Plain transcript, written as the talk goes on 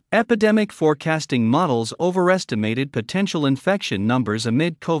Epidemic forecasting models overestimated potential infection numbers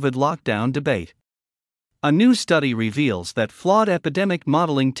amid COVID lockdown debate. A new study reveals that flawed epidemic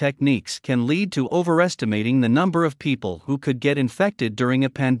modeling techniques can lead to overestimating the number of people who could get infected during a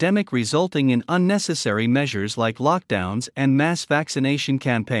pandemic, resulting in unnecessary measures like lockdowns and mass vaccination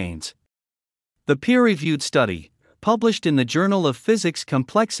campaigns. The peer-reviewed study, published in the Journal of Physics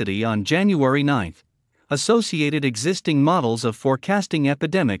Complexity on January 9, associated existing models of forecasting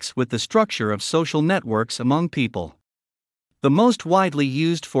epidemics with the structure of social networks among people. The most widely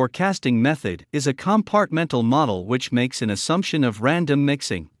used forecasting method is a compartmental model, which makes an assumption of random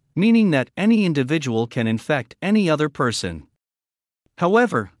mixing, meaning that any individual can infect any other person.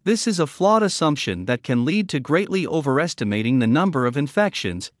 However, this is a flawed assumption that can lead to greatly overestimating the number of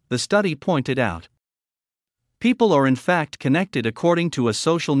infections, the study pointed out. People are in fact connected according to a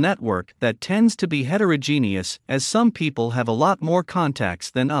social network that tends to be heterogeneous, as some people have a lot more contacts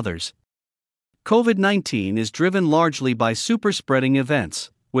than others. COVID-19 is driven largely by superspreading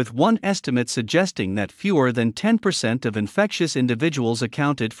events, with one estimate suggesting that fewer than 10% of infectious individuals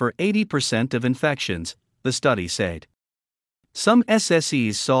accounted for 80% of infections, the study said. Some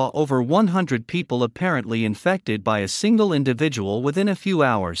SSEs saw over 100 people apparently infected by a single individual within a few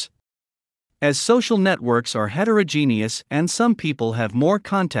hours. As social networks are heterogeneous and some people have more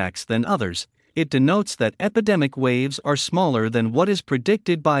contacts than others, it denotes that epidemic waves are smaller than what is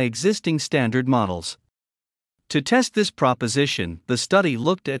predicted by existing standard models. To test this proposition, the study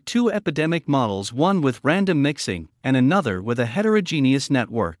looked at two epidemic models, one with random mixing and another with a heterogeneous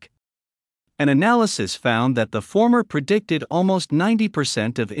network. An analysis found that the former predicted almost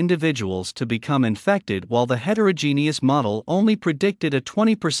 90% of individuals to become infected, while the heterogeneous model only predicted a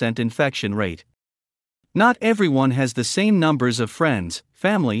 20% infection rate. Not everyone has the same numbers of friends,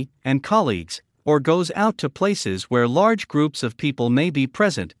 family, and colleagues, or goes out to places where large groups of people may be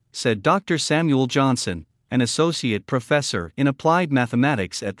present, said Dr. Samuel Johnson, an associate professor in applied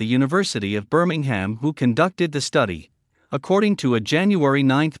mathematics at the University of Birmingham who conducted the study, according to a January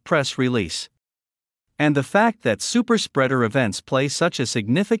 9 press release. And the fact that superspreader events play such a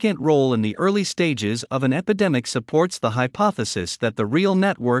significant role in the early stages of an epidemic supports the hypothesis that the real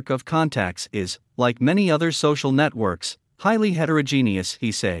network of contacts is, like many other social networks, highly heterogeneous,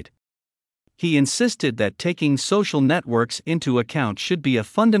 he said. He insisted that taking social networks into account should be a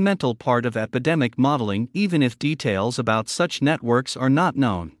fundamental part of epidemic modeling, even if details about such networks are not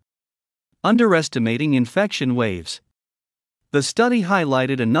known. Underestimating infection waves. The study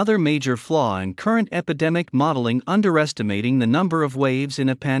highlighted another major flaw in current epidemic modeling: underestimating the number of waves in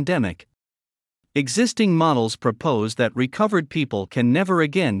a pandemic. Existing models propose that recovered people can never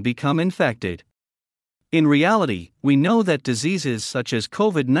again become infected. In reality, we know that diseases such as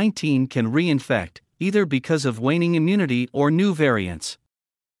COVID-19 can reinfect, either because of waning immunity or new variants.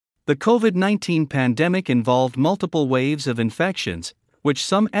 The COVID-19 pandemic involved multiple waves of infections, which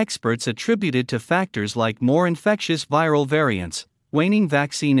some experts attributed to factors like more infectious viral variants, waning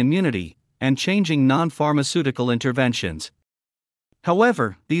vaccine immunity, and changing non-pharmaceutical interventions.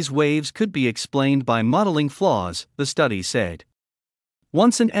 However, these waves could be explained by modeling flaws, the study said.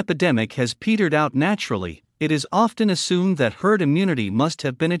 Once an epidemic has petered out naturally, it is often assumed that herd immunity must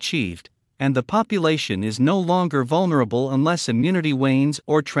have been achieved, and the population is no longer vulnerable unless immunity wanes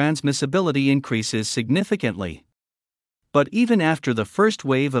or transmissibility increases significantly. But even after the first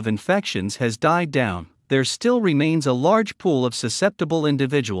wave of infections has died down, there still remains a large pool of susceptible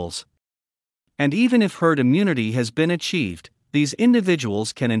individuals. And even if herd immunity has been achieved, these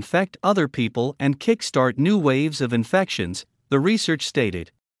individuals can infect other people and kickstart new waves of infections, the research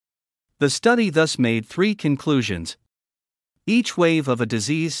stated. The study thus made three conclusions. Each wave of a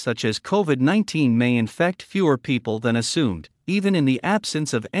disease such as COVID-19 may infect fewer people than assumed, even in the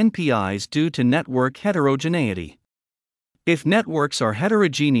absence of NPIs due to network heterogeneity. If networks are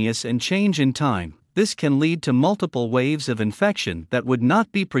heterogeneous and change in time, this can lead to multiple waves of infection that would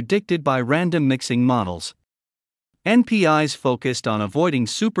not be predicted by random mixing models. NPIs focused on avoiding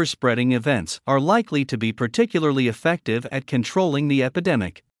superspreading events are likely to be particularly effective at controlling the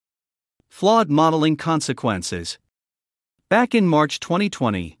epidemic. Flawed modeling consequences. Back in March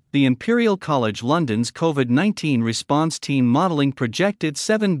 2020, the Imperial College London's COVID-19 response team modeling projected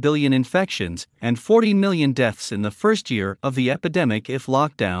 7 billion infections and 40 million deaths in the first year of the epidemic if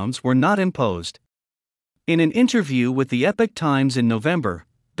lockdowns were not imposed. In an interview with the Epoch Times in November,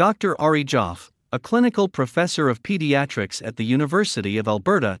 Dr. Ari Joff, a clinical professor of pediatrics at the University of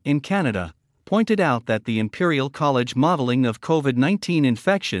Alberta in Canada, pointed out that the Imperial College modeling of COVID-19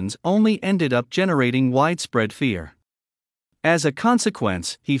 infections only ended up generating widespread fear. As a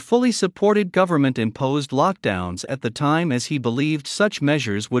consequence, he fully supported government-imposed lockdowns at the time as he believed such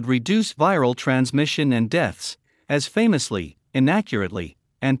measures would reduce viral transmission and deaths, as famously, inaccurately,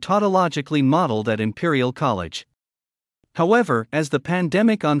 and tautologically modeled at Imperial College. However, as the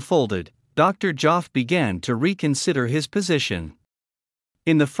pandemic unfolded, Dr. Joff began to reconsider his position.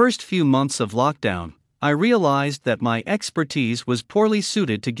 In the first few months of lockdown, I realized that my expertise was poorly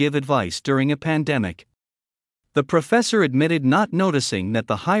suited to give advice during a pandemic. The professor admitted not noticing that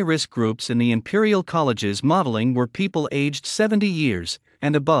the high-risk groups in the Imperial College's modeling were people aged 70 years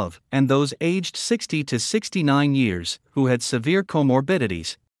and above, and those aged 60 to 69 years, who had severe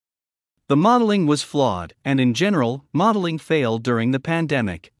comorbidities. The modeling was flawed, and in general, modeling failed during the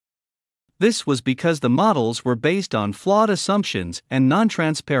pandemic. This was because the models were based on flawed assumptions and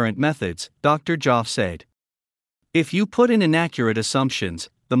non-transparent methods, Dr. Joff said. If you put in inaccurate assumptions,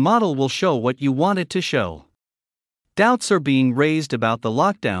 the model will show what you want it to show. Doubts are being raised about the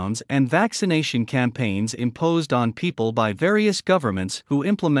lockdowns and vaccination campaigns imposed on people by various governments who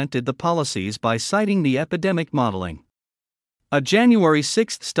implemented the policies by citing the epidemic modeling. A January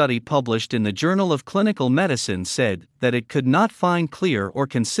 6 study published in the Journal of Clinical Medicine said that it could not find clear or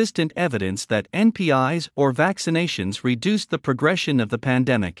consistent evidence that NPIs or vaccinations reduced the progression of the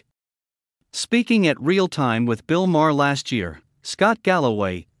pandemic. Speaking at Real Time with Bill Maher last year, Scott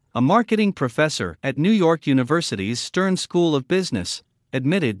Galloway, a marketing professor at New York University's Stern School of Business,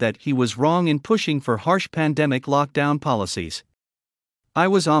 admitted that he was wrong in pushing for harsh pandemic lockdown policies. I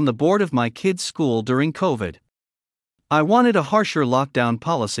was on the board of my kids' school during COVID. I wanted a harsher lockdown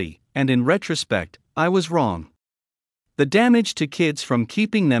policy, and in retrospect, I was wrong. The damage to kids from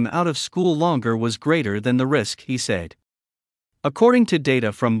keeping them out of school longer was greater than the risk, he said. According to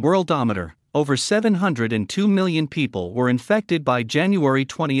data from Worldometer, over 702 million people were infected by January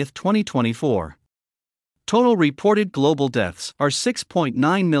 20, 2024. Total reported global deaths are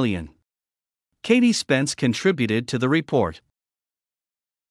 6.9 million. Katie Spence contributed to the report.